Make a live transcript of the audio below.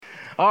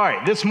All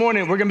right, this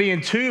morning we're going to be in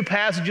two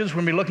passages.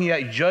 We're going to be looking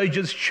at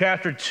Judges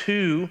chapter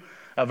 2,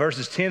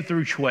 verses 10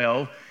 through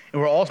 12.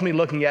 And we're also going to be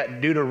looking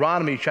at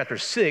Deuteronomy chapter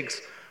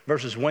 6,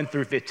 verses 1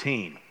 through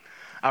 15.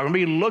 We're going to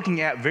be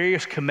looking at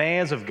various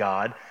commands of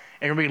God,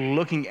 and we're going to be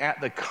looking at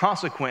the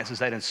consequences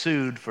that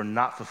ensued for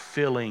not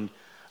fulfilling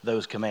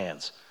those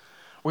commands.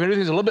 We're going to do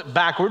things a little bit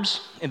backwards,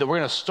 in that we're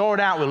going to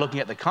start out with looking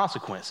at the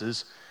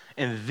consequences,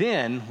 and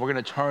then we're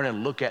going to turn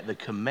and look at the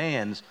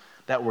commands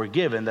that were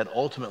given that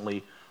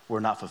ultimately were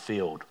not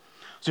fulfilled.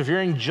 So if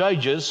you're in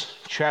Judges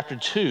chapter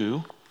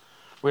 2,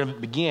 we're going to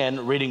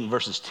begin reading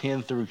verses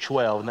 10 through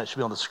 12, and that should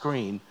be on the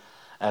screen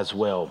as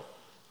well.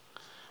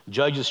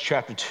 Judges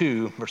chapter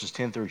 2, verses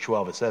 10 through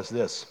 12, it says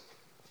this: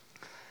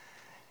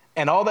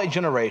 "And all that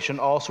generation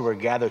also were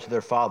gathered to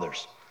their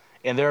fathers,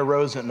 and there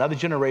arose another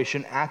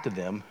generation after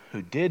them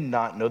who did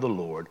not know the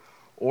Lord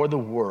or the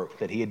work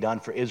that he had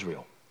done for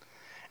Israel.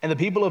 And the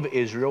people of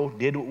Israel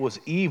did what was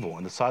evil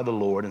in the sight of the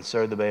Lord and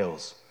served the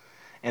Baals.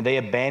 And they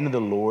abandoned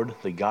the Lord,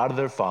 the God of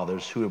their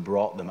fathers, who had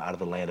brought them out of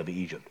the land of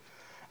Egypt.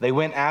 They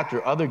went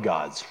after other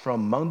gods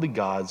from among the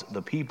gods of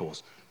the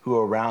peoples who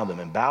were around them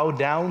and bowed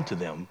down to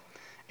them,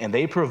 and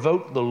they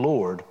provoked the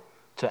Lord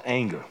to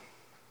anger."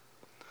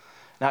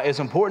 Now, it's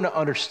important to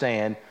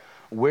understand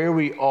where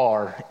we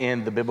are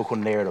in the biblical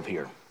narrative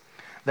here.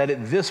 That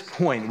at this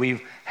point,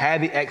 we've had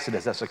the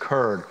Exodus that's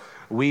occurred.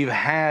 We've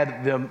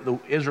had the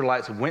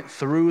Israelites went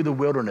through the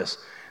wilderness.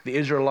 The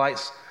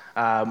Israelites,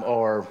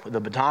 or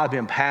the baton has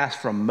been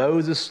passed from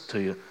Moses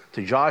to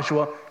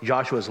Joshua.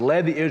 Joshua has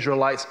led the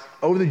Israelites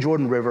over the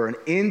Jordan River and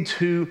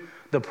into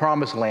the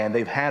promised land.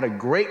 They've had a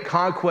great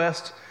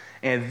conquest,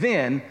 and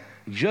then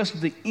just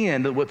at the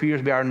end of what appears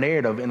to be our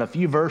narrative, in a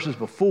few verses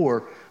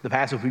before the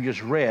passage we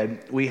just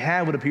read, we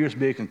have what appears to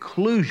be a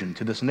conclusion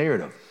to this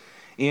narrative.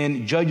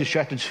 In Judges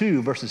chapter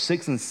 2, verses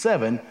 6 and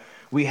 7,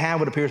 we have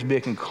what appears to be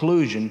a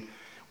conclusion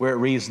where it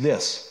reads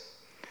this: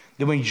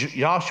 "Then when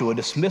Joshua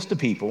dismissed the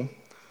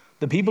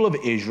people of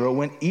Israel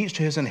went each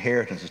to his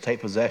inheritance to take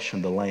possession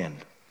of the land.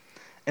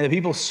 And the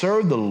people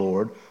served the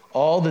Lord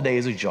all the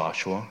days of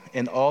Joshua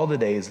and all the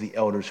days of the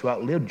elders who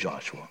outlived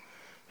Joshua,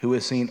 who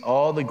had seen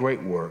all the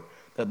great work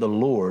that the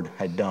Lord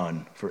had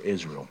done for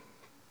Israel."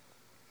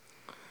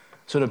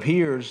 So it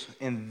appears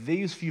in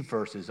these few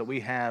verses that we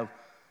have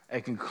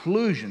a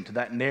conclusion to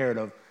that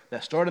narrative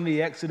that started in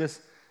the Exodus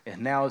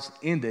and now is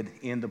ended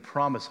in the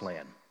Promised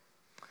Land.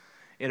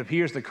 It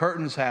appears the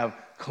curtains have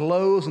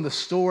closed in the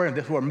story of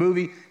this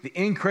movie. The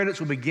end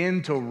credits will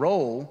begin to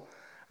roll,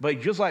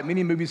 but just like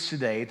many movies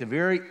today, at the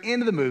very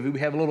end of the movie, we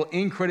have a little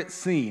end credit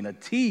scene, a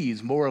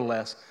tease more or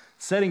less,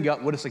 setting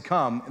up what is to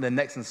come in the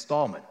next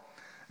installment.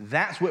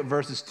 That's what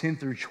verses 10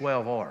 through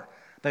 12 are.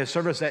 They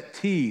serve us that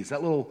tease,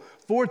 that little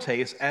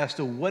foretaste as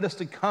to what is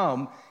to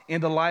come in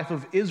the life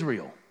of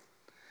Israel.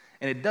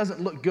 And it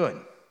doesn't look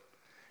good.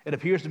 It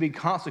appears to be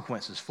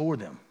consequences for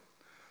them.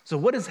 So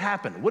what has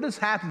happened? What has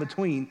happened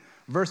between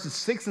verses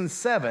 6 and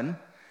 7 and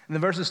then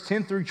verses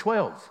 10 through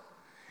 12?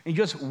 In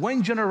just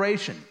one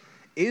generation,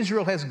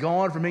 Israel has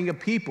gone from being a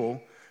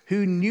people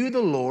who knew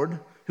the Lord,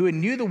 who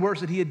knew the works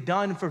that he had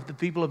done for the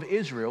people of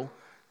Israel,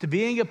 to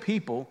being a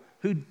people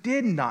who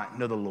did not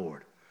know the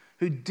Lord,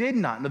 who did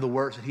not know the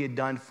works that he had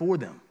done for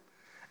them.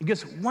 In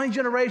just one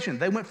generation,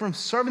 they went from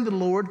serving the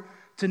Lord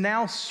to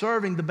now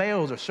serving the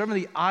Baals or serving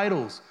the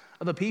idols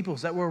of the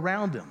peoples that were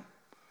around them.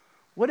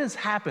 What has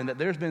happened that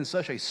there's been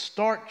such a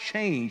stark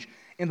change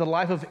in the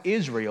life of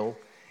Israel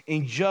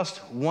in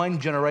just one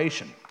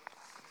generation?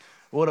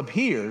 Well, it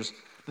appears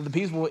that the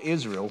people of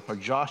Israel, or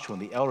Joshua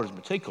and the elders in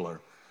particular,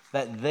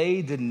 that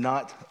they did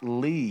not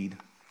lead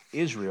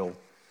Israel.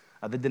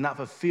 They did not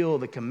fulfill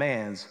the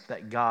commands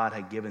that God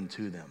had given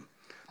to them.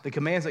 The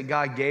commands that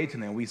God gave to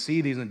them, we see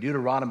these in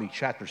Deuteronomy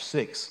chapter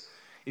 6.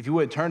 If you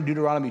would, turn to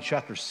Deuteronomy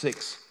chapter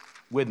 6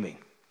 with me.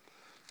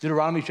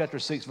 Deuteronomy chapter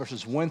 6,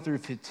 verses 1 through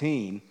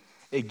 15,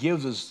 it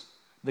gives us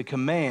the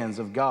commands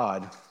of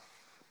God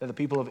that the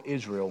people of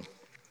Israel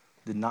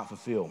did not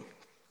fulfill.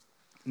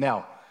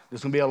 Now,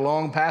 this is going to be a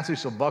long passage,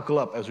 so buckle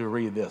up as we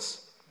read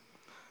this.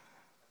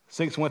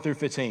 6, 1 through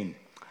 15.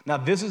 "Now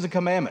this is a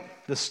commandment,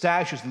 the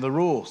statutes and the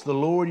rules the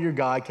Lord your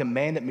God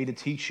commanded me to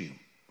teach you,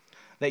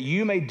 that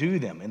you may do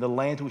them in the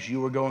land to which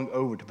you are going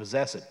over to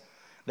possess it,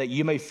 that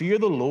you may fear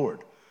the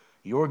Lord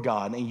your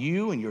God, and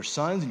you and your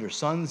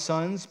sons'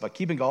 sons, by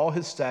keeping all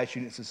his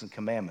statutes and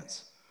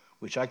commandments,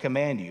 which I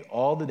command you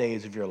all the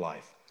days of your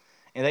life,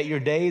 and that your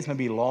days may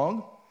be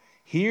long.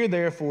 Hear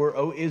therefore,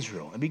 O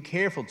Israel, and be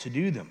careful to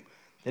do them,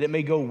 that it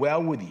may go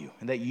well with you,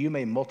 and that you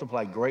may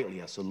multiply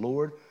greatly, as the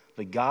Lord,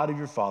 the God of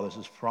your fathers,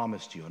 has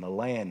promised you, in a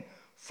land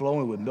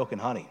flowing with milk and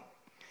honey.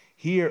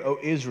 Hear, O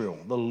Israel,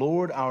 the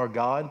Lord our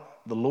God,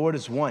 the Lord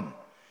is one.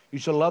 You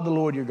shall love the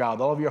Lord your God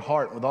with all of your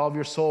heart, with all of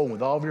your soul, and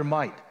with all of your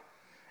might.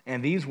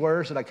 And these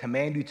words that I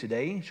command you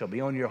today shall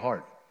be on your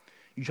heart.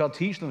 You shall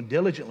teach them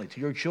diligently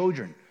to your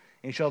children,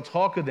 and shall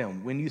talk of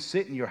them when you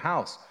sit in your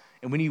house,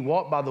 and when you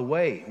walk by the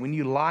way, when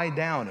you lie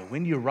down, and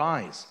when you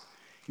rise.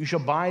 You shall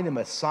bind them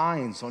as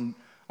signs on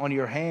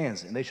your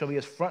hands, and they shall be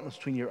as frontlets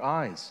between your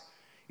eyes.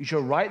 You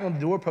shall write them on the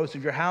doorposts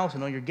of your house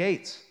and on your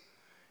gates.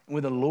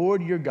 when the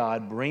Lord your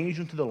God brings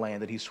you into the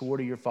land that he swore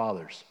to your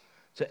fathers,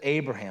 to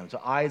Abraham,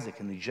 to Isaac,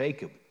 and to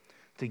Jacob,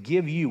 to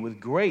give you with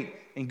great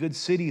and good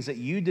cities that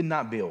you did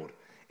not build,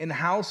 and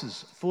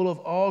houses full of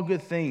all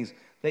good things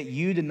that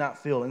you did not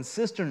fill, and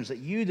cisterns that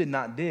you did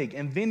not dig,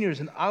 and vineyards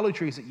and olive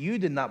trees that you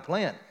did not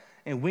plant.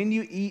 And when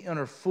you eat and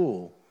are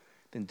full,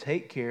 then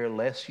take care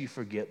lest you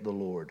forget the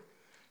Lord,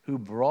 who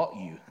brought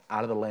you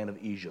out of the land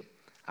of Egypt,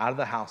 out of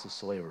the house of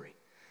slavery.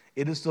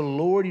 It is the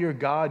Lord your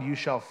God you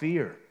shall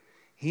fear.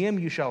 Him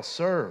you shall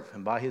serve,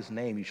 and by his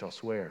name you shall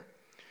swear.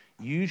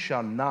 You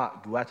shall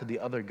not go after the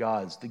other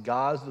gods, the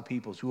gods of the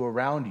peoples who are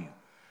around you.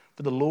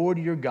 For the Lord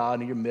your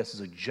God in your midst is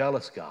a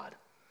jealous God,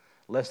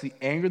 lest the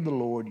anger of the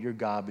Lord your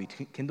God be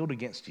kindled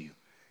against you,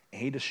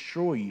 and he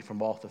destroy you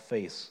from off the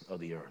face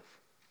of the earth.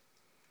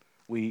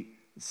 We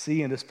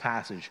see in this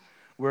passage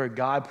where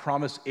God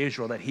promised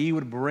Israel that he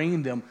would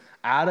bring them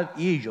out of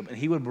Egypt and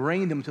he would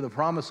bring them to the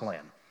promised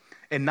land.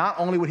 And not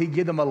only would he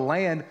give them a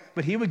land,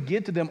 but he would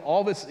give to them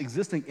all of its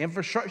existing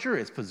infrastructure,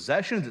 its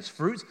possessions, its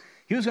fruits.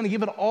 He was going to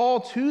give it all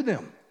to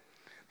them.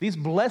 These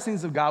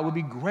blessings of God would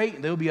be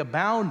great. They would be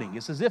abounding.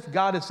 It's as if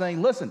God is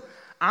saying, listen,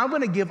 I'm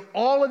going to give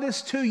all of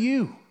this to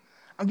you.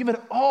 I'm giving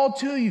it all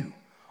to you.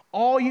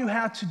 All you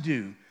have to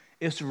do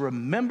is to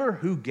remember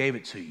who gave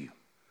it to you.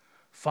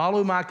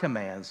 Follow my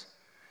commands,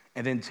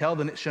 and then tell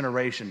the next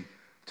generation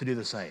to do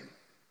the same.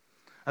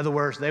 In other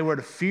words, they were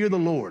to fear the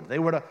Lord. They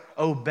were to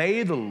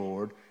obey the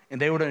Lord, and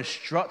they were to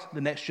instruct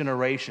the next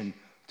generation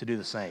to do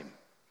the same.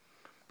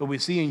 But we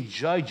see in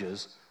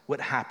Judges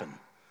what happened,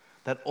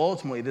 that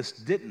ultimately this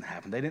didn't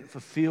happen. They didn't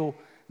fulfill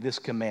this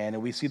command,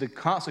 and we see the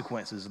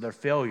consequences of their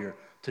failure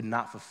to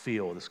not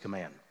fulfill this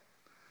command.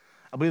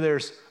 I believe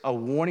there's a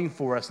warning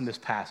for us in this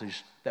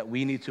passage that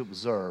we need to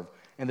observe,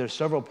 and there's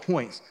several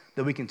points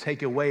that we can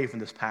take away from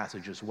this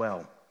passage as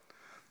well.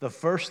 The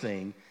first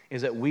thing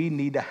is that we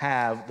need to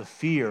have the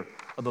fear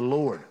of the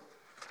Lord.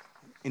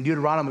 In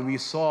Deuteronomy, we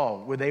saw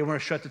where they were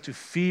instructed to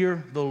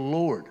fear the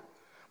Lord.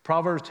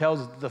 Proverbs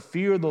tells us that the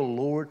fear of the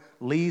Lord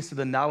leads to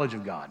the knowledge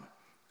of God.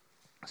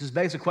 This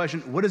begs the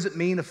question, what does it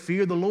mean to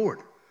fear the Lord?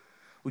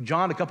 Well,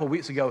 John, a couple of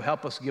weeks ago,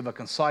 helped us give a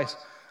concise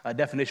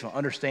definition of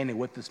understanding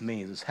what this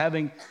means. It's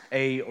having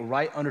a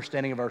right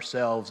understanding of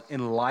ourselves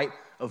in light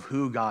of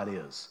who God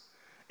is.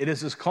 It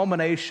is this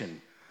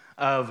culmination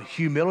of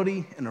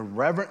humility and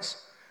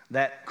reverence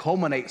that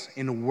culminates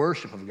in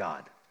worship of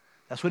God.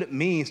 That's what it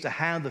means to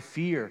have the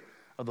fear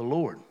of the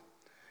Lord.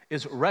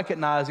 It's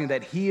recognizing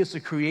that he is the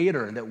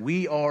creator and that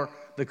we are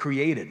the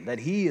created, that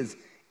he is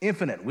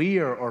infinite, we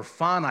are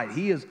finite,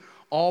 he is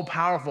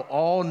all-powerful,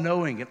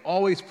 all-knowing, and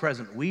always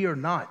present. We are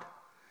not.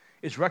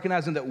 It's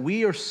recognizing that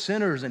we are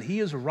sinners and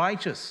he is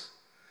righteous.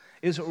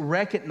 It's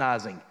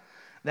recognizing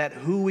that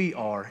who we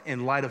are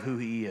in light of who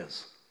he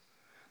is,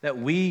 that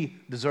we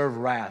deserve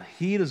wrath,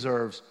 he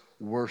deserves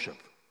worship.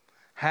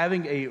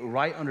 Having a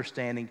right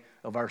understanding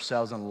of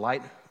ourselves in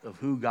light of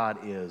who God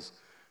is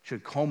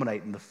should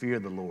culminate in the fear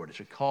of the Lord. It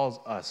should cause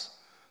us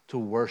to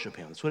worship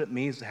him. That's what it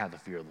means to have the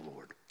fear of the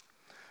Lord.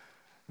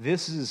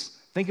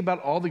 Think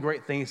about all the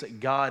great things that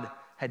God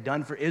had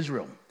done for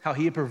Israel, how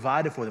he had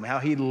provided for them, how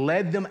he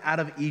led them out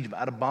of Egypt,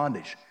 out of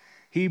bondage.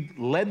 He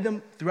led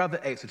them throughout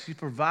the Exodus. He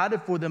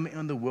provided for them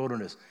in the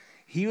wilderness.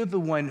 He was the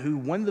one who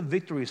won the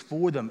victories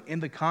for them in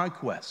the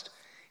conquest.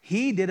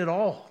 He did it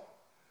all.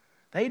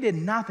 They did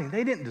nothing.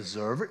 They didn't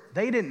deserve it.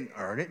 They didn't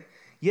earn it.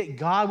 Yet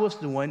God was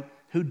the one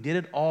who did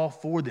it all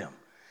for them.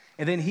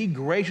 And then he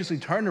graciously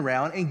turned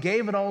around and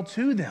gave it all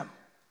to them.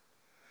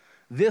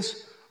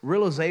 This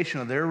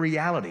realization of their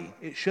reality,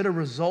 it should have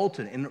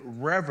resulted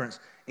in reverence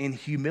and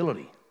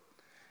humility.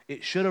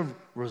 It should have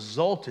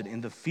resulted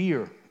in the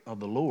fear of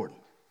the Lord.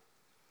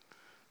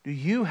 Do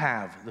you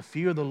have the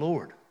fear of the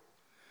Lord?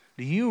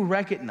 Do you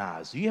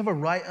have a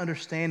right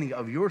understanding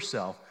of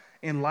yourself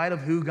in light of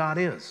who God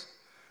is?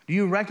 Do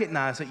you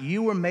recognize that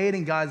you were made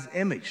in God's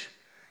image,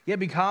 yet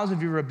because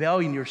of your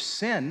rebellion, your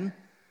sin,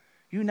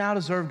 you now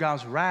deserve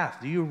God's wrath?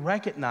 Do you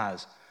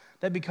recognize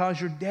that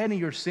because you're dead in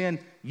your sin,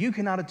 you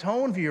cannot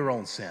atone for your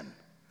own sin?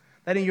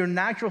 That in your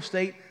natural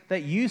state,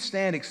 that you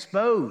stand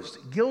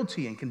exposed,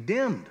 guilty, and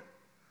condemned.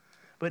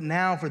 But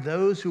now for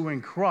those who are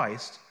in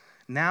Christ,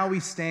 now we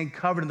stand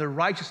covered in the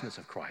righteousness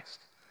of Christ.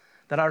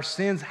 That our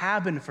sins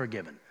have been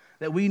forgiven.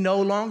 That we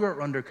no longer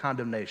are under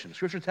condemnation.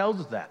 Scripture tells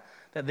us that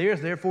there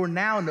is therefore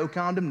now no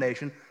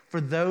condemnation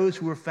for those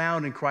who are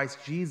found in Christ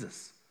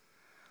Jesus.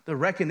 The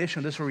recognition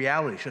of this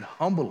reality should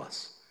humble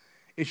us.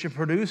 It should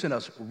produce in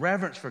us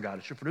reverence for God.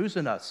 It should produce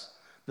in us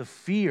the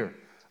fear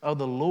of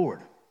the Lord,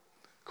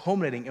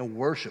 culminating in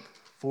worship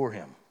for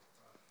him.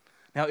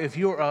 Now, if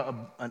you're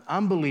an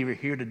unbeliever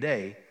here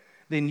today,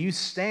 then you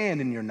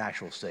stand in your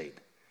natural state.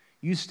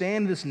 You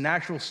stand in this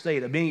natural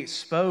state of being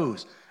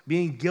exposed,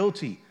 being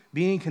guilty,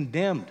 being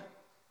condemned.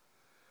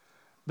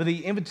 But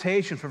the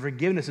invitation for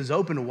forgiveness is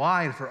open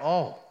wide for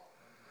all.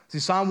 See,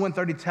 Psalm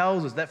 130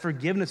 tells us that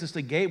forgiveness is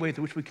the gateway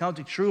through which we come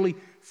to truly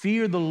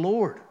fear the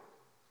Lord.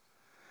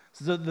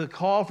 So the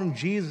call from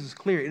Jesus is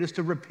clear. It is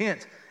to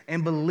repent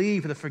and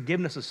believe for the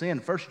forgiveness of sin.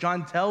 1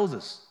 John tells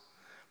us,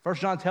 1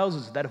 John tells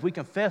us that if we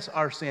confess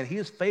our sin, he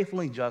is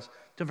faithful and just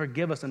to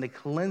forgive us and to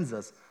cleanse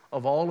us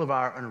of all of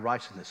our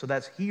unrighteousness. So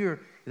that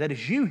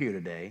is you here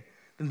today,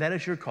 then that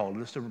is your call,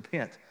 is to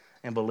repent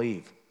and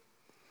believe.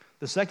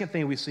 The second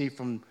thing we see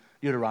from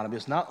Deuteronomy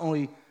is not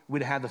only we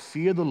to have the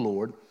fear of the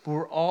Lord, but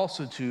we're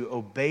also to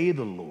obey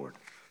the Lord,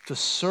 to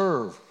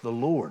serve the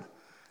Lord.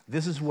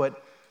 This is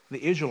what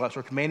the Israelites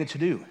were commanded to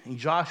do. In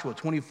Joshua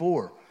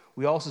 24,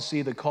 we also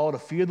see the call to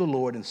fear the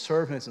Lord and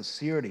serve him in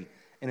sincerity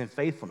and in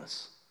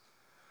faithfulness.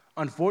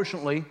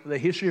 Unfortunately, the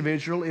history of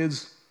Israel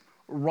is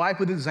ripe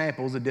with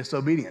examples of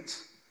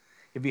disobedience.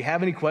 If you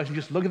have any questions,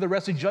 just look at the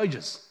rest of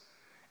Judges,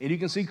 and you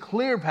can see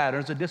clear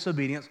patterns of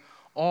disobedience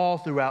all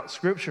throughout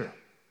Scripture.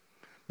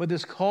 But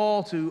this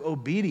call to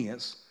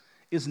obedience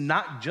is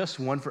not just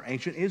one for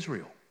ancient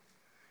Israel.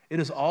 It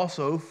is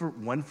also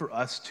one for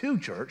us too,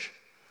 church.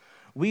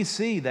 We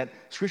see that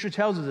Scripture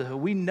tells us that if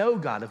we know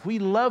God, if we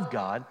love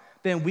God,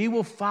 then we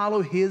will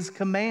follow his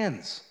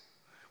commands.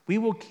 We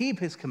will keep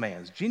his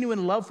commands.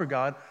 Genuine love for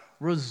God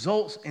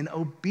results in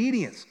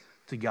obedience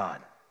to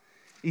God.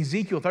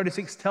 Ezekiel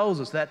 36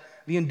 tells us that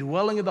the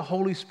indwelling of the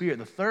Holy Spirit,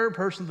 the third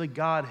person of the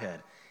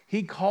Godhead,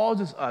 he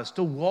causes us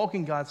to walk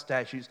in God's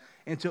statutes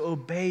and to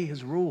obey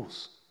his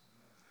rules.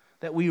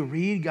 That we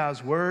read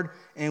God's word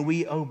and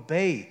we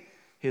obey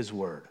his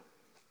word.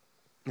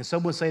 And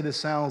some would say this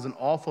sounds an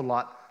awful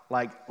lot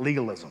like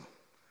legalism.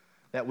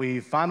 That we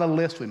find a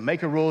list, we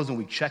make a rules, and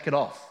we check it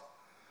off.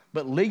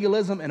 But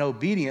legalism and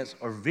obedience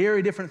are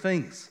very different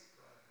things.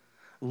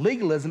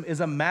 Legalism is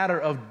a matter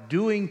of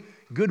doing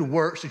good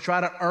works to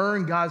try to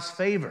earn God's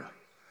favor.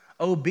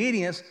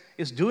 Obedience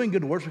is doing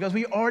good works because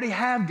we already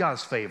have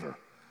God's favor.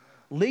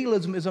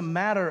 Legalism is a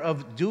matter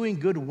of doing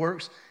good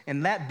works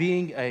and that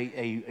being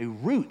a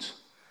root.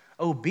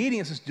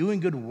 Obedience is doing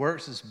good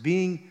works as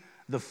being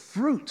the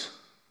fruit.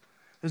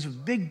 There's a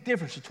big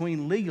difference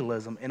between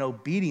legalism and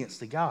obedience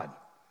to God.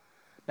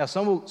 Now,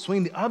 some will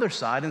swing the other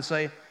side and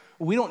say,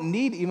 well, we don't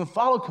need to even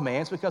follow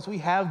commands because we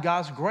have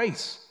God's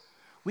grace.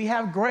 We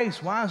have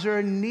grace. Why is there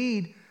a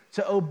need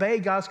to obey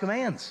God's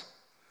commands?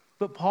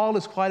 But Paul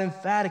is quite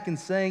emphatic in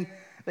saying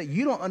that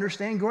you don't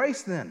understand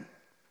grace then.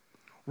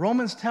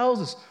 Romans tells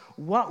us,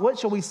 what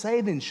shall we say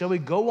then? Shall we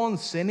go on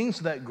sinning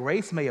so that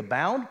grace may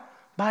abound?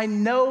 By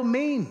no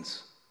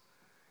means.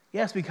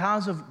 Yes,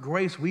 because of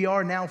grace, we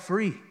are now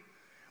free.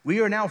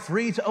 We are now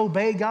free to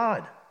obey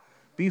God.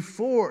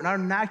 Before, in our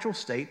natural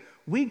state,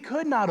 we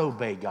could not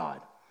obey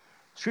God.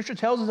 Scripture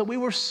tells us that we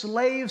were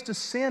slaves to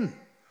sin.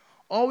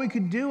 All we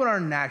could do in our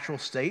natural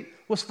state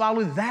was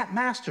follow that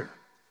master.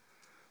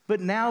 But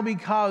now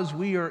because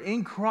we are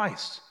in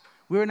Christ,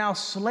 we are now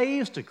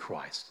slaves to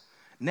Christ.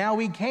 Now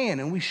we can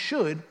and we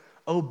should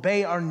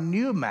obey our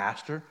new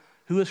master,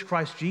 who is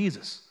Christ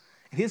Jesus.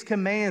 And his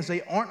commands,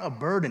 they aren't a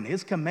burden.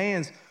 His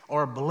commands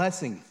are a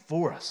blessing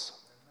for us.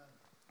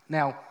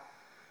 Now,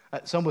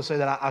 some would say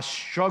that I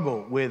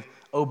struggle with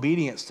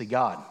obedience to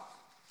God.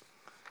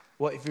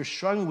 Well, if you're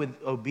struggling with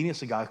obedience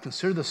to God,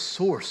 consider the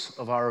source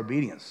of our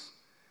obedience.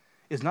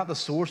 Is not the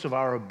source of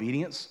our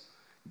obedience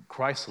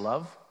Christ's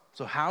love?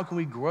 So how can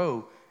we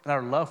grow in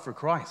our love for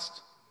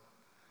Christ?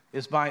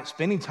 It's by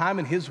spending time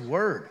in his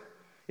word.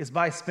 It's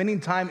by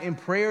spending time in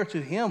prayer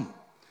to him.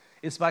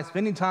 It's by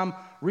spending time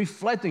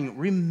reflecting,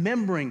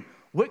 remembering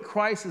what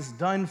Christ has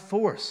done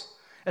for us.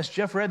 As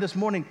Jeff read this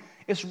morning,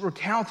 it's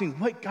recounting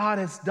what God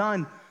has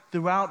done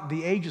throughout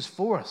the ages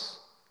for us.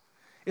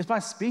 It's by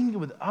speaking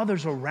with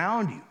others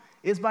around you.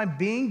 It's by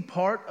being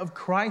part of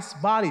Christ's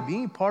body,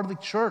 being part of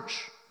the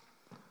church.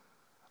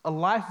 A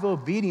life of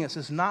obedience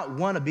is not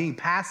one of being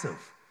passive.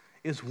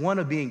 It's one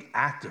of being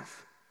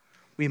active.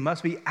 We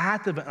must be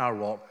active in our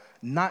walk,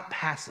 not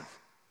passive.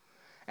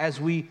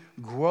 As we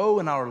grow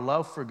in our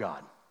love for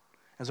God,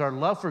 as our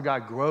love for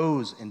God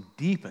grows and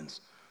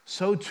deepens,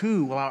 so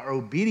too will our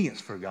obedience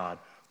for God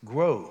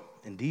grow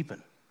and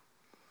deepen.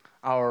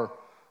 Our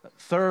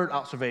third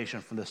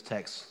observation from this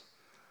text,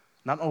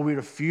 not only are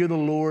we to fear the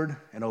Lord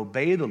and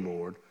obey the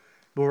Lord,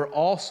 but we're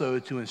also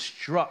to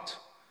instruct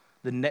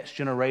the next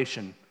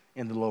generation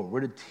in the Lord.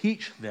 We're to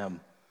teach them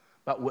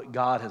about what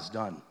God has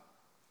done.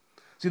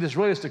 See, this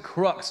really is the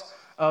crux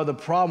of the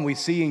problem we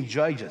see in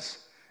Judges.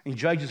 In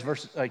Judges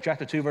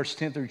chapter 2, verses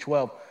 10 through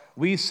 12,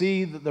 we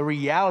see the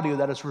reality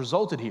that has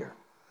resulted here.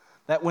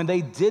 That when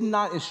they did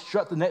not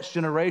instruct the next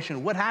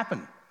generation, what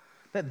happened?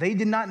 That they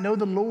did not know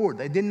the Lord.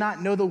 They did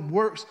not know the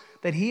works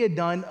that he had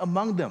done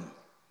among them.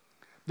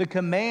 The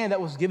command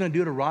that was given in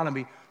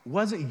Deuteronomy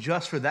wasn't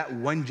just for that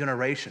one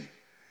generation.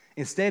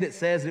 Instead, it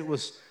says it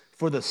was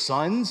for the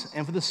sons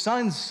and for the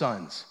sons'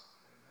 sons.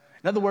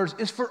 In other words,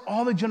 it's for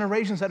all the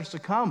generations that are to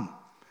come.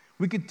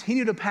 We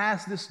continue to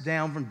pass this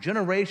down from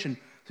generation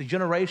to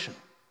generation.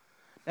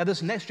 Now,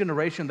 this next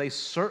generation, they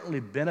certainly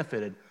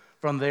benefited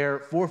from their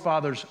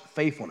forefathers'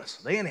 faithfulness.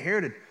 They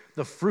inherited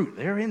the fruit.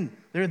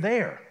 They're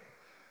there.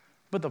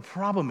 But the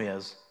problem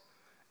is,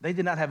 they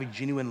did not have a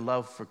genuine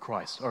love for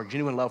Christ or a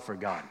genuine love for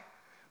God.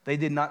 They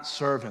did not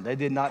serve him. They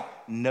did not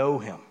know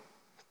him.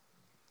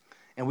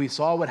 And we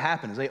saw what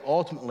happened is they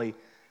ultimately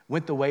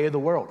went the way of the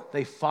world.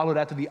 They followed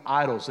after the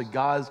idols, the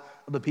gods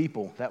of of the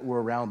people that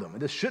were around them.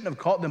 And this shouldn't have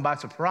caught them by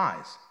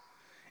surprise.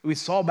 We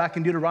saw back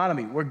in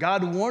Deuteronomy where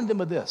God warned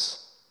them of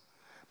this,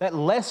 that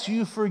lest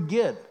you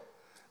forget,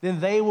 then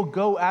they will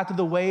go after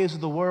the ways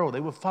of the world. They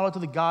will follow to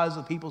the gods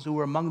of the peoples who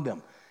were among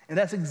them. And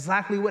that's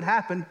exactly what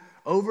happened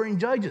over in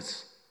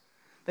Judges.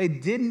 They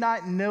did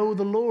not know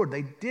the Lord.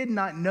 They did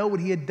not know what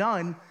he had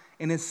done,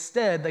 and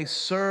instead they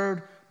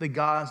served the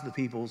gods of the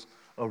peoples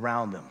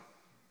around them.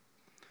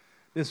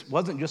 This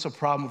wasn't just a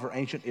problem for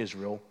ancient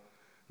Israel.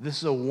 This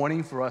is a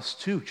warning for us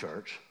too,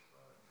 church.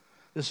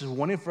 This is a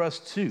warning for us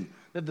too,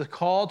 that the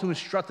call to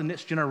instruct the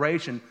next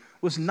generation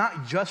was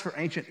not just for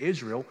ancient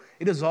Israel,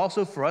 it is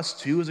also for us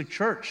too as a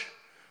church.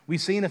 We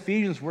see in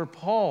Ephesians where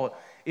Paul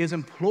is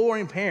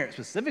imploring parents,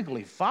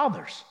 specifically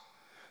fathers,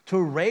 to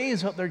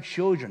raise up their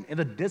children in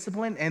the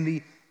discipline and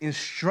the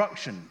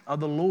instruction of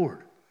the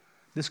Lord.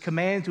 This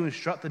command to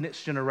instruct the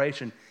next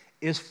generation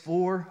is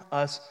for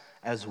us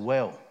as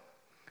well.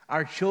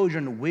 Our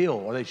children will,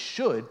 or they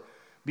should,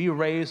 be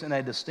raised in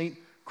a distinct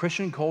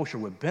Christian culture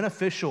with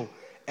beneficial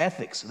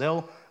ethics.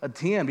 They'll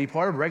attend, be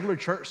part of regular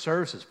church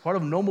services, part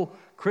of normal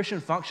Christian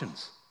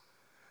functions.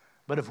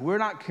 But if we're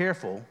not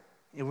careful,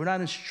 if we're not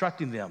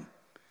instructing them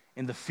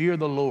in the fear of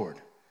the Lord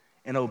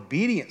and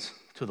obedience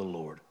to the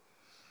Lord,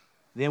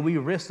 then we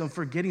risk them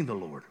forgetting the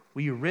Lord.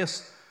 We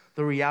risk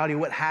the reality of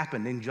what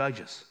happened in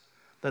Judges,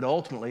 that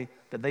ultimately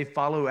that they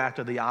follow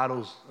after the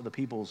idols of the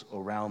peoples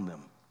around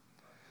them.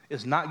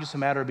 It's not just a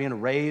matter of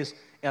being raised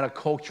in a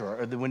culture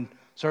or when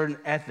certain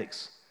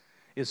ethics.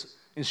 It's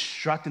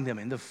instructing them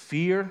in the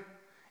fear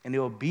and the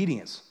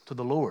obedience to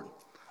the Lord.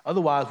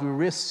 Otherwise, we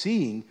risk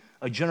seeing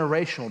a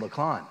generational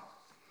decline.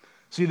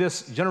 See,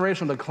 this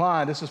generational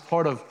decline, this is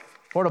part of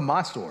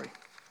my story.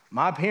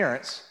 My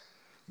parents,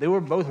 they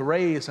were both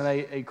raised in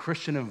a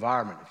Christian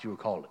environment, if you would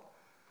call it.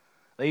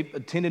 They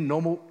attended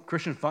normal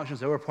Christian functions.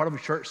 They were part of a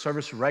church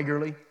service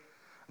regularly.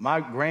 My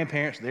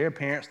grandparents, their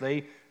parents,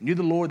 they knew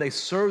the Lord. They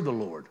served the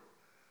Lord.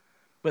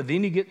 But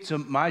then you get to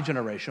my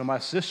generation, my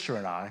sister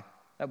and I,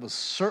 that was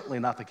certainly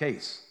not the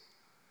case.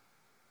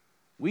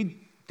 We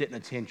didn't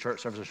attend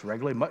church services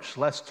regularly, much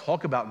less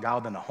talk about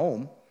God in the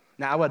home.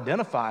 Now, I would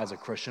identify as a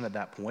Christian at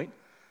that point,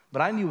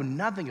 but I knew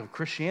nothing of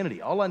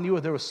Christianity. All I knew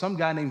was there was some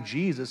guy named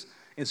Jesus,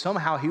 and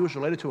somehow he was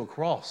related to a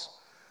cross.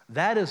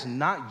 That is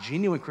not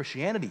genuine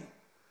Christianity.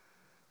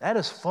 That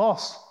is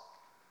false.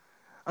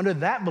 Under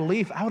that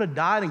belief, I would have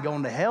died and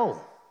gone to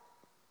hell.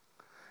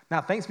 Now,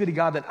 thanks be to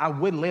God that I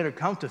would later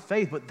come to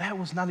faith, but that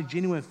was not a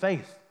genuine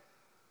faith.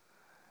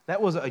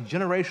 That was a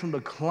generational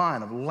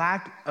decline, of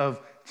lack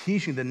of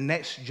teaching the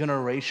next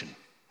generation.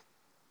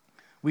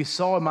 We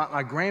saw in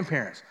my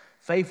grandparents'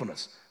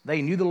 faithfulness.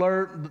 They knew the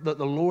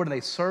Lord and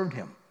they served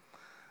him.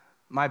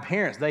 My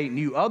parents, they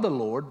knew of the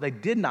Lord, they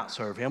did not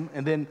serve him.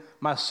 And then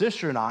my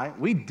sister and I,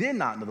 we did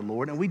not know the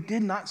Lord and we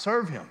did not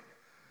serve him.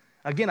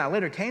 Again, I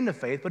later came to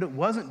faith, but it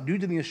wasn't due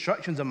to the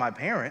instructions of my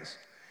parents.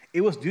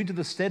 It was due to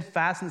the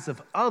steadfastness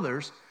of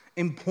others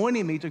in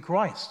pointing me to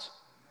Christ.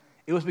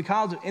 It was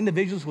because of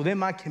individuals within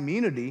my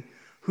community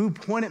who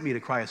pointed me to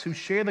Christ, who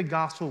shared the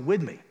gospel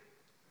with me.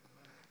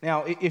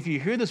 Now, if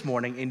you're here this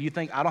morning and you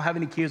think, I don't have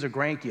any kids or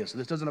grandkids, so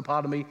this doesn't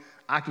apply to me,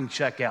 I can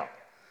check out.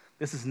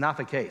 This is not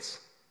the case.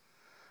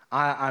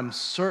 I'm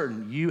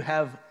certain you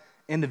have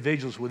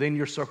individuals within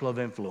your circle of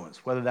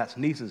influence, whether that's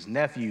nieces,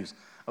 nephews,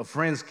 a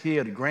friend's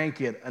kid, a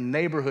grandkid, a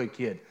neighborhood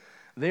kid.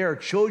 There are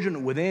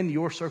children within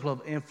your circle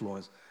of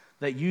influence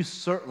that you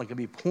certainly could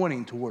be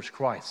pointing towards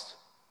Christ.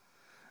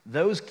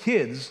 Those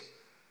kids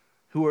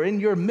who are in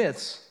your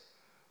midst,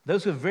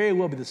 those could very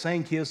well be the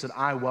same kids that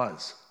I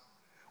was,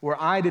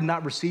 where I did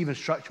not receive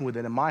instruction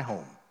within in my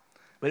home,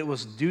 but it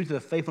was due to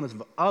the faithfulness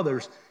of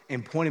others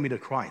in pointing me to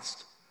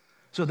Christ.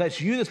 So if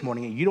that's you this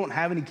morning and you don't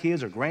have any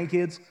kids or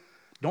grandkids,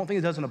 don't think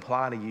it doesn't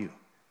apply to you.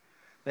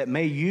 That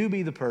may you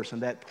be the person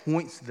that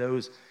points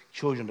those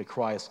children to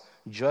Christ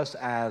just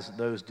as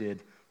those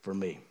did for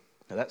me.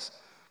 Now that's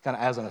kind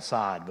of as an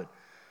aside, but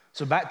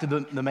so back to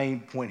the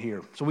main point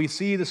here. So we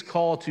see this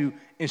call to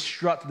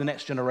instruct the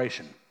next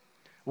generation.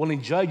 Well,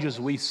 in Judges,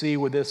 we see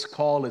where this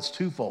call is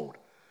twofold.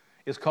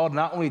 It's called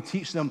not only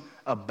teach them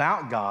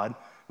about God,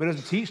 but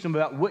it's to teach them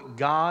about what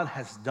God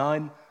has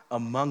done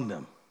among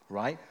them,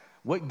 right?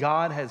 What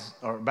God has,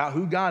 or about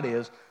who God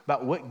is,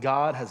 about what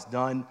God has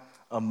done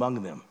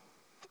among them.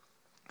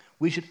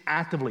 We should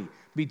actively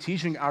be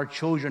teaching our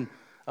children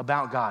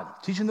about God,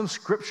 teaching them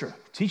scripture,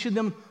 teaching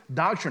them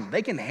doctrine.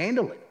 They can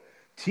handle it.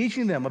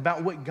 Teaching them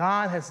about what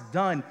God has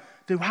done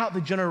throughout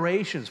the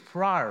generations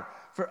prior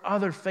for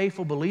other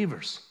faithful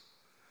believers.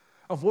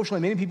 Unfortunately,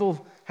 many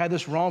people had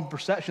this wrong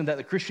perception that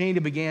the Christianity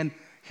began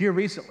here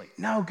recently.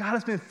 No, God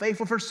has been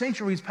faithful for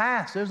centuries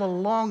past. There's a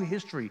long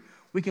history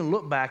we can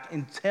look back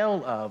and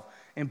tell of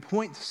and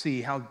point to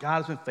see how God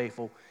has been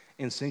faithful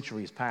in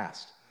centuries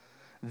past.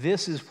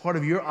 This is part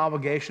of your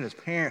obligation as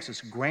parents, as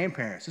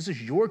grandparents. This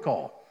is your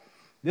call.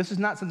 This is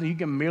not something you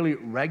can merely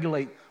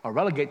regulate or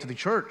relegate to the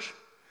church.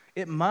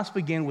 It must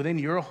begin within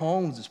your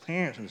homes as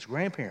parents and as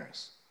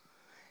grandparents.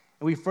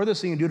 And we further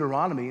see in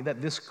Deuteronomy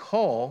that this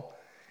call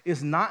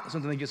is not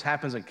something that just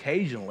happens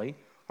occasionally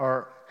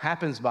or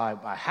happens by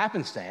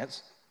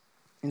happenstance.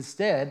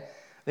 Instead,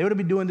 they would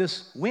be doing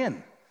this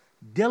when?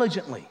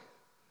 Diligently.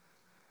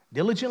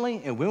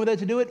 Diligently, and when were they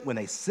to do it? When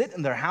they sit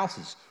in their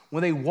houses,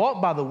 when they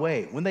walk by the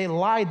way, when they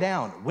lie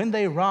down, when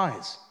they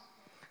rise.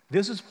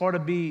 This is part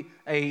of be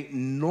a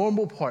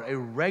normal part, a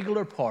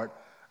regular part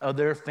of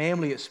their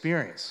family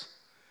experience.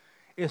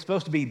 It's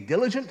supposed to be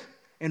diligent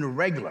and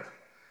regular.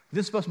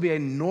 This is supposed to be a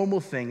normal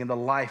thing in the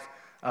life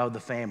of the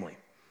family,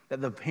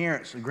 that the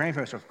parents, the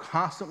grandparents are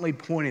constantly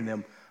pointing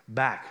them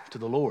back to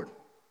the Lord.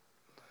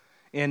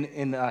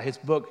 In his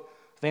book,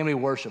 Family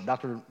Worship,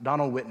 Dr.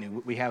 Donald Whitney,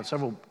 we have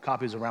several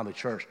copies around the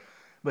church,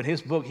 but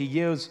his book, he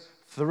gives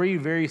 3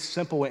 very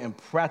simple and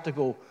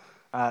practical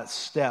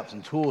steps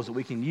and tools that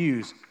we can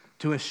use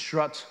to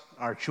instruct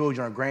our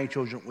children, our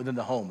grandchildren within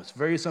the home. It's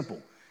very simple.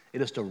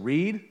 It is to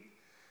read,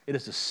 it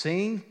is to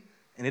sing,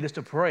 and it is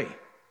to pray.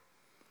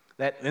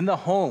 That in the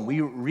home,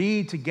 we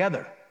read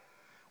together,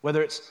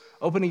 whether it's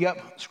opening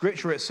up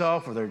Scripture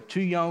itself, or they're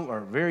too young or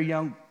very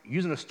young,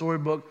 using a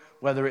storybook,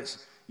 whether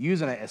it's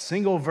using a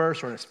single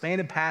verse or an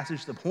expanded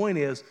passage. The point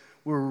is,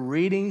 we're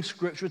reading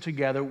Scripture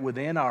together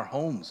within our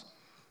homes.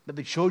 That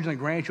the children and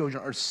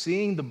grandchildren are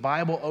seeing the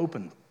Bible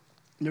open.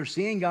 They're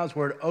seeing God's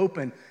Word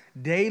open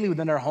daily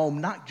within their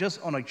home, not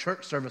just on a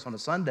church service on a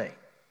Sunday.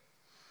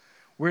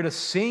 We're to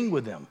sing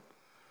with them,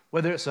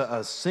 whether it's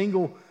a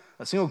single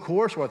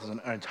chorus, or it's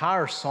an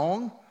entire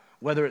song,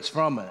 whether it's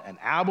from an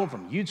album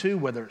from YouTube,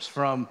 whether it's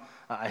from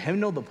a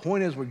hymnal. The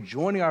point is, we're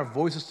joining our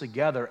voices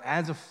together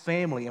as a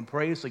family in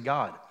praise to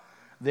God.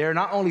 They're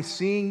not only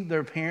seeing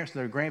their parents and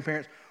their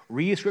grandparents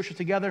read Scripture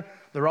together,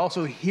 they're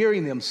also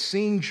hearing them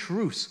sing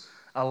truths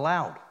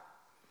aloud.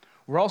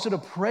 We're also to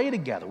pray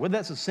together, whether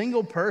that's a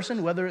single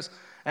person, whether it's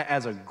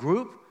as a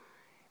group.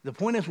 The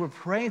point is, we're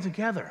praying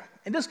together.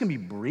 And this can be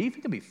brief,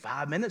 it can be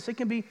 5 minutes, it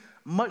can be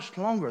much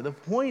longer. The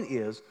point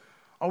is,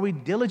 are we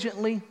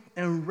diligently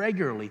and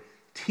regularly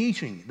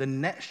teaching the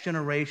next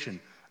generation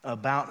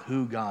about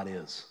who God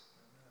is?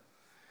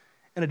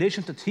 In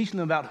addition to teaching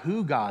them about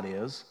who God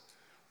is,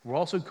 we're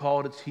also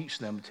called to teach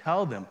them,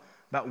 tell them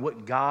about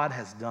what God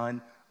has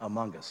done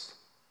among us.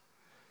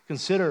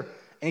 Consider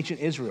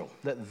ancient Israel,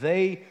 that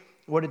they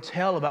were to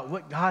tell about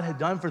what God had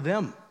done for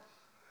them,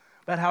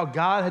 about how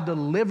God had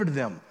delivered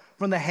them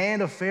from the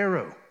hand of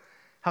Pharaoh,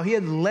 how he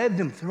had led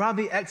them throughout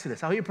the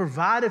Exodus, how he had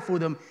provided for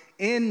them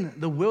in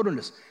the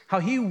wilderness, how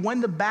he won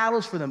the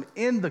battles for them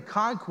in the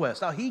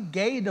conquest, how he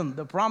gave them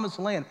the promised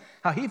land,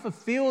 how he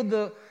fulfilled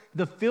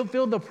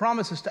the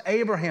promises to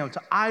Abraham,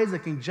 to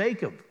Isaac, and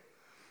Jacob.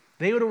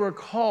 They were to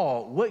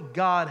recall what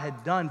God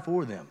had done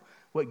for them,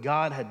 what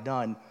God had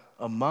done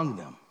among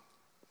them.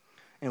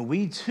 And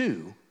we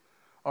too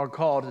are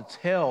called to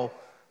tell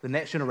the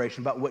next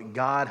generation about what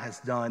God has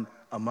done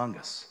among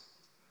us.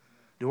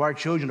 Do our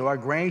children, do our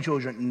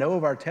grandchildren know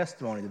of our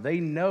testimony? Do they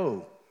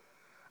know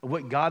of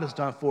what God has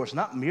done for us,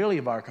 not merely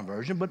of our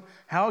conversion, but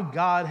how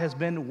God has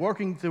been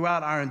working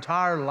throughout our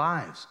entire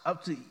lives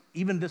up to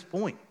even this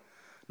point?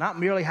 Not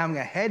merely having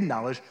a head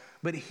knowledge,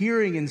 but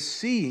hearing and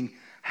seeing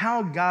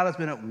how God has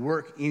been at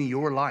work in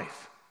your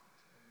life.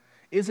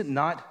 Is it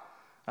not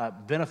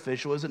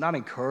beneficial? Is it not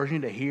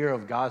encouraging to hear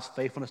of God's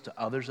faithfulness to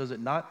others? Does it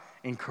not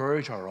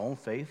encourage our own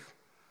faith?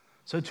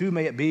 So too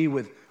may it be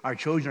with our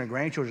children and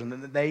grandchildren,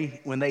 that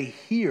when they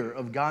hear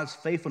of God's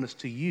faithfulness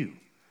to you,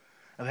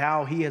 of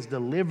how he has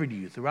delivered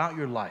you throughout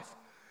your life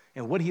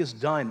and what he has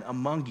done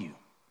among you,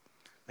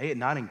 may it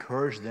not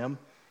encourage them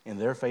in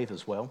their faith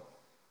as well?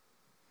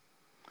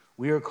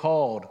 We are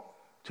called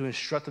to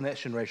instruct the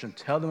next generation,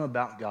 tell them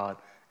about God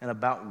and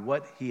about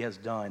what he has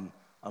done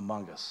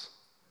among us.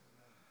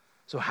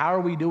 So how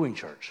are we doing,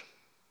 church?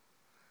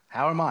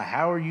 How am I?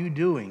 How are you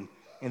doing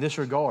in this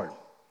regard?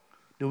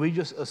 Do we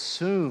just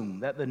assume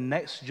that the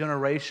next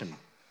generation,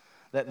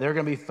 that they're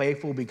going to be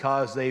faithful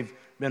because they've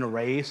been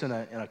raised in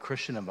a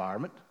Christian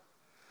environment?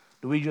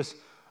 Do we just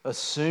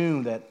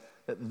assume that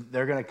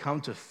they're going to come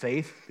to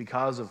faith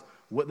because of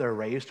what they're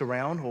raised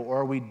around? Or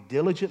are we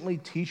diligently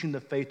teaching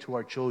the faith to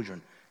our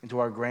children and to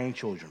our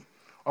grandchildren?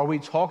 Are we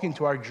talking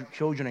to our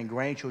children and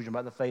grandchildren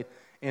about the faith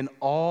in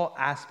all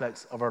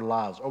aspects of our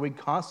lives? Are we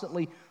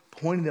constantly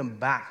pointing them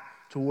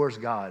back towards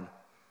God?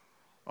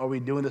 Are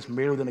we doing this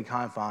merely within the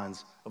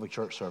confines of a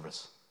church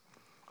service?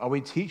 Are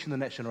we teaching the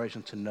next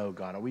generation to know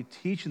God? Are we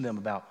teaching them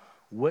about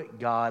what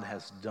God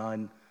has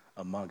done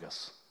among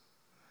us?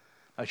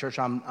 Now, church,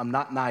 I'm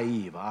not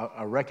naive.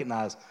 I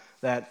recognize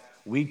that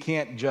we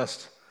can't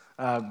just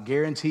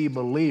guarantee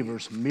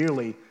believers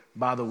merely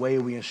by the way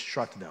we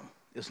instruct them.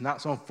 It's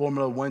not some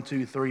formula, 1,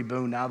 2, 3,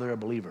 boom, now they're a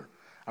believer.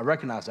 I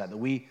recognize that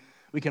we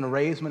can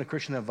raise them in a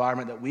Christian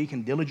environment, that we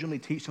can diligently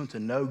teach them to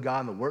know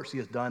God and the works he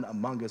has done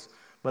among us,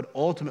 but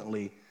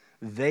ultimately,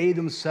 they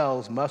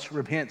themselves must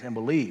repent and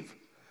believe,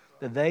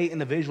 that they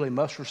individually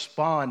must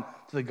respond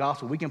to the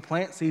gospel. We can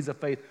plant seeds of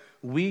faith.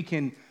 We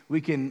can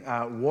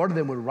water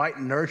them with right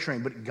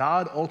nurturing, but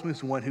God ultimately is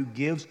the one who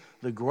gives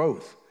the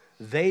growth.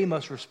 They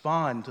must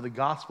respond to the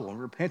gospel in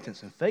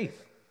repentance and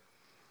faith.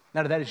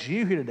 Now, that is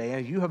you here today,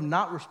 and you have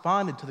not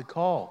responded to the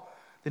call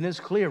then it's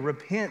clear,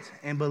 repent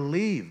and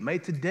believe. May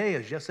today,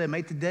 as Jeff said,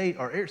 may today,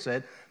 or Eric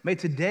said, may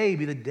today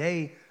be the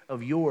day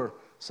of your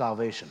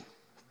salvation.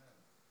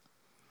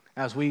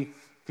 As we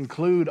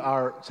conclude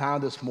our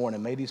time this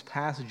morning, may these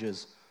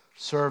passages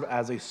serve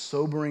as a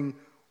sobering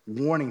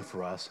warning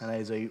for us and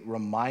as a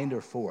reminder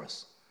for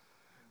us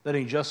that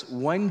in just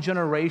one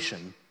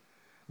generation,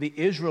 the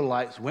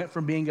Israelites went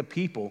from being a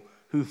people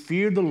who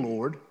feared the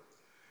Lord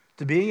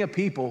to being a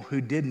people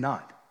who did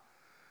not.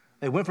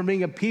 They went from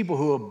being a people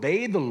who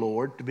obeyed the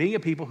Lord to being a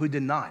people who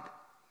did not.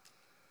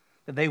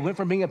 That they went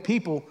from being a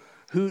people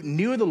who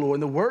knew the Lord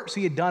and the works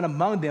he had done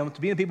among them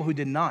to being a people who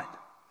did not.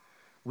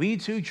 We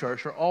too,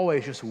 church, are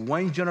always just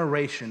one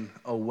generation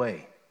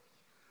away.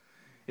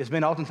 It's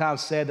been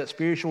oftentimes said that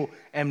spiritual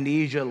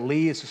amnesia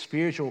leads to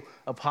spiritual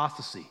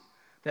apostasy,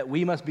 that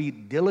we must be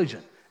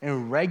diligent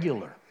and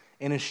regular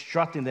in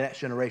instructing the next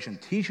generation,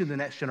 teaching the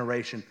next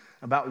generation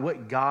about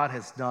what God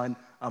has done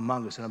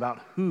among us and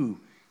about who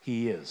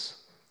he is.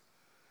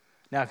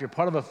 Now, if you're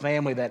part of a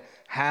family that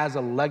has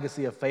a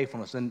legacy of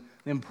faithfulness,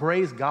 then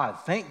praise God.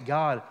 Thank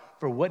God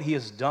for what he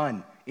has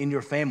done in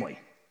your family.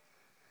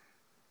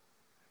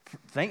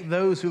 Thank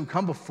those who have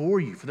come before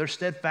you for their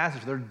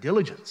steadfastness, for their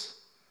diligence.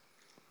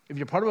 If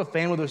you're part of a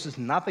family where this is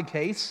not the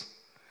case,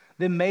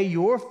 then may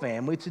your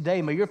family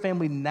today, may your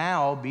family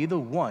now be the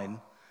one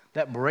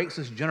that breaks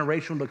this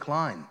generational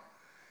decline.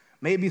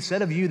 May it be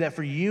said of you that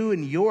for you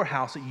and your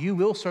house that you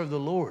will serve the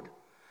Lord,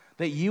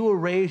 that you will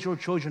raise your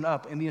children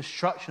up in the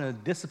instruction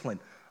and discipline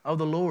of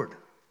the Lord.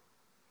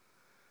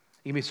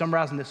 It can be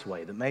summarized in this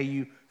way, that may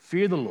you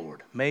fear the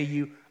Lord, may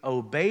you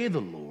obey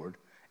the Lord,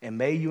 and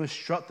may you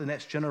instruct the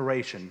next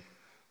generation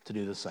to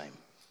do the same.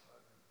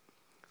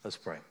 Let's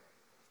pray.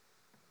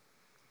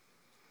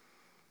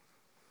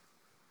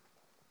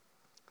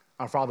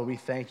 Our Father, we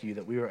thank you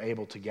that we were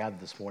able to gather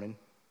this morning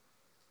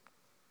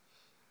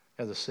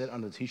as to sit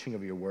under the teaching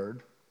of your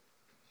word.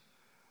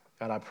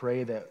 God, I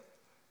pray that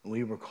when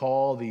we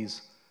recall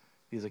these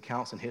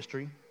accounts in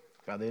history,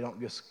 God, they don't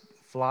just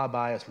fly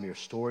by us mere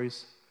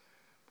stories.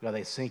 God,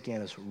 they sink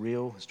in as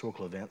real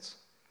historical events.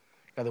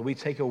 God, that we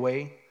take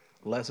away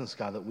lessons,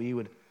 God, that we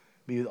would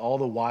be all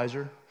the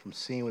wiser from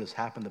seeing what has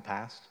happened in the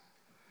past.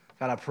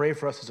 God, I pray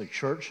for us as a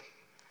church,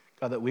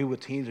 God, that we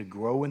would continue to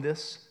grow in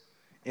this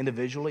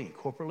individually and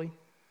corporately.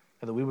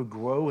 God, that we would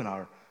grow in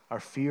our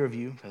fear of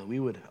you, God, that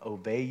we would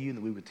obey you,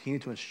 that we would continue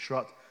to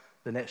instruct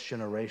the next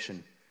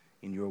generation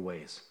in your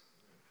ways.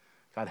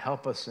 God,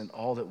 help us in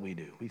all that we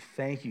do. We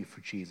thank you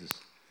for Jesus.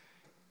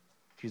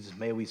 Jesus,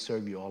 may we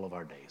serve you all of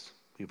our days.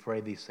 We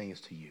pray these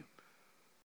things to you.